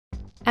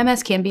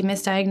MS can be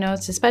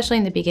misdiagnosed, especially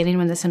in the beginning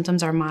when the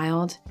symptoms are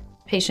mild.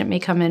 Patient may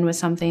come in with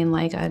something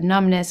like a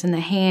numbness in the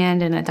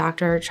hand and a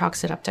doctor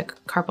chalks it up to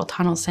carpal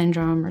tunnel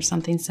syndrome or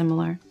something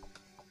similar.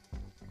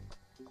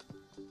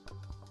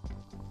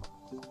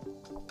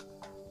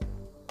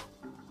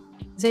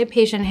 Say a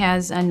patient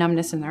has a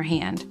numbness in their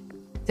hand.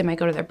 They might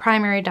go to their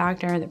primary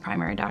doctor. The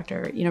primary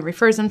doctor,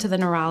 refers them to the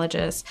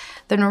neurologist.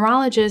 The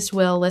neurologist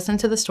will listen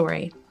to the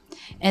story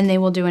and they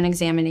will do an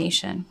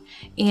examination.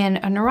 And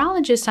a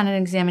neurologist on an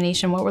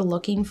examination, what we're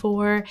looking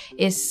for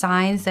is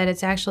signs that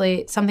it's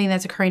actually something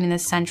that's occurring in the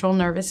central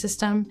nervous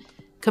system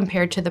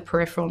compared to the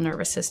peripheral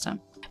nervous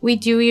system. We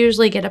do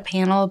usually get a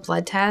panel of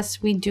blood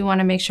tests. We do want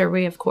to make sure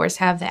we, of course,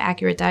 have the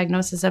accurate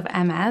diagnosis of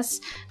MS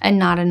and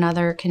not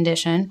another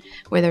condition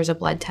where there's a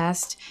blood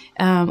test.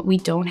 We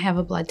don't have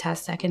a blood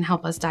test that can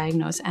help us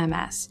diagnose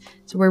MS.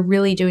 So we're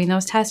really doing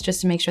those tests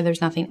just to make sure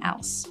there's nothing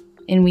else.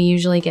 And we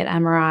usually get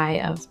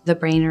MRI of the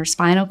brain or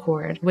spinal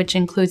cord, which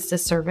includes the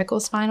cervical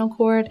spinal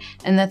cord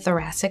and the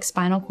thoracic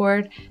spinal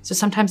cord. So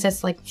sometimes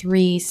that's like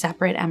 3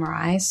 separate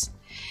MRIs.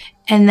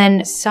 And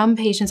then some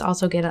patients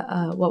also get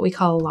what we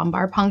call a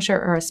lumbar puncture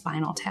or a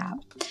spinal tap.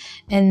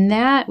 And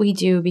that we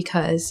do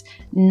because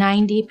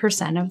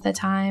 90% of the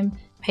time,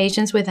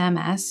 patients with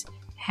MS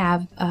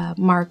have a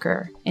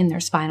marker in their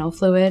spinal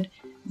fluid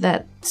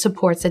that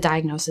supports the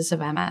diagnosis of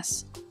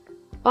MS.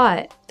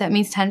 But that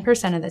means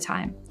 10% of the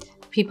time,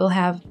 people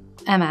have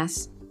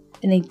MS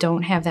and they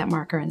don't have that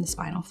marker in the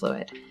spinal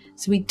fluid.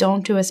 So we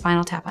don't do a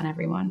spinal tap on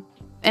everyone.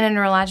 In a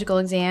neurological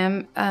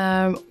exam,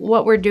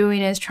 what we're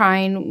doing is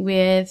trying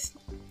with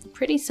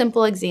pretty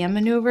simple exam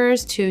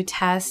maneuvers to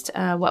test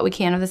what we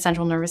can of the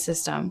central nervous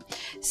system.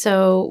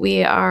 So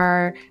we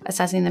are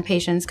assessing the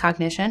patient's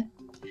cognition.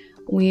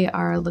 We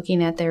are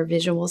looking at their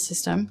visual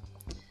system.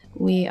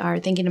 We are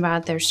thinking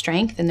about their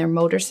strength and their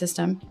motor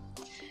system.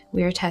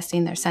 We are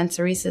testing their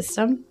sensory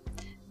system,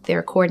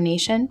 their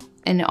coordination,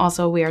 and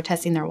also we are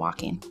testing their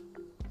walking.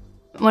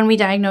 When we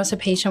diagnose a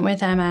patient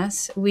with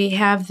MS, we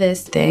have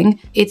this thing.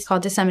 It's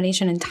called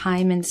dissemination in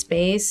time and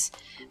space,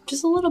 which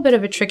is a little bit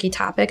of a tricky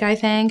topic, I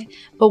think.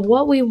 But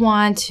what we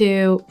want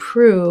to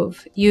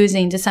prove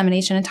using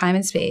dissemination in time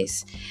and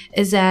space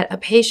is that a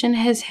patient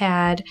has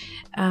had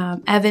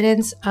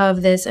evidence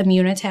of this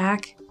immune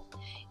attack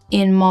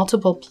in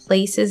multiple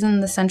places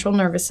in the central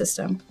nervous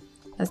system.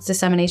 That's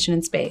dissemination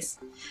in space.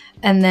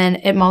 And then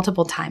at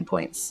multiple time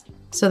points.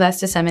 So that's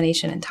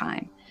dissemination in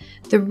time.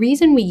 The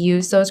reason we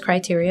use those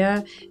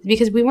criteria is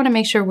because we want to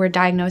make sure we're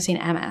diagnosing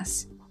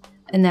MS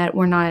and that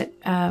we're not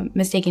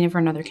mistaking it for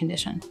another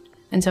condition.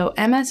 And so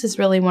MS is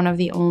really one of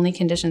the only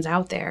conditions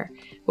out there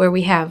where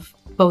we have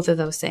both of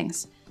those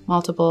things.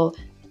 Multiple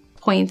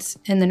points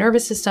in the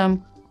nervous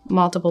system,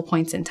 multiple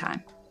points in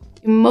time.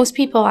 Most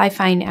people I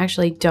find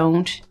actually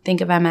don't think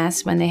of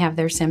MS when they have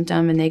their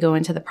symptom and they go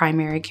into the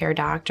primary care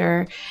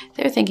doctor.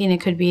 They're thinking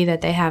it could be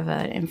that they have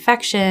an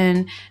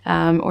infection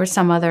or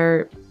some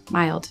other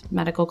mild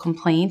medical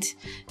complaint,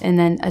 and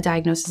then a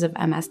diagnosis of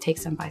MS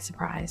takes them by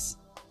surprise.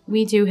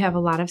 We do have a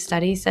lot of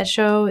studies that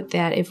show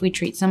that if we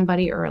treat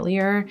somebody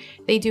earlier,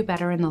 they do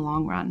better in the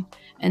long run.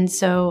 And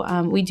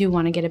so we do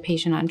want to get a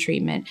patient on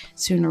treatment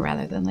sooner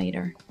rather than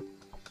later.